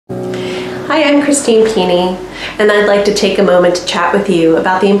Hi, I'm Christine Pini, and I'd like to take a moment to chat with you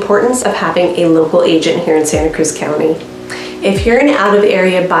about the importance of having a local agent here in Santa Cruz County. If you're an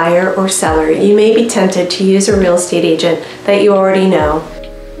out-of-area buyer or seller, you may be tempted to use a real estate agent that you already know.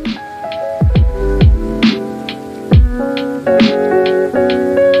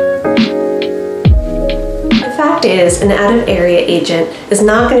 The fact is, an out-of-area agent is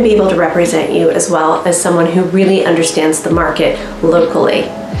not going to be able to represent you as well as someone who really understands the market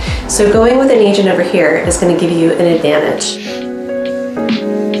locally. So going with an agent over here is going to give you an advantage.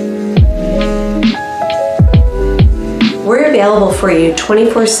 We're available for you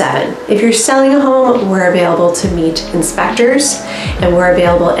 24/7. If you're selling a home, we're available to meet inspectors, and we're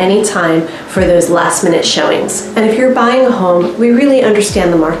available anytime for those last-minute showings. And if you're buying a home, we really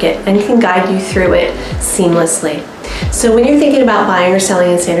understand the market and can guide you through it seamlessly. So when you're thinking about buying or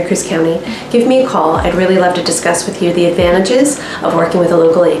selling in Santa Cruz County, give me a call. I'd really love to discuss with you the advantages of working with a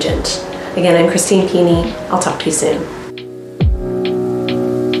local agent. Again, I'm Christine Pini. I'll talk to you soon.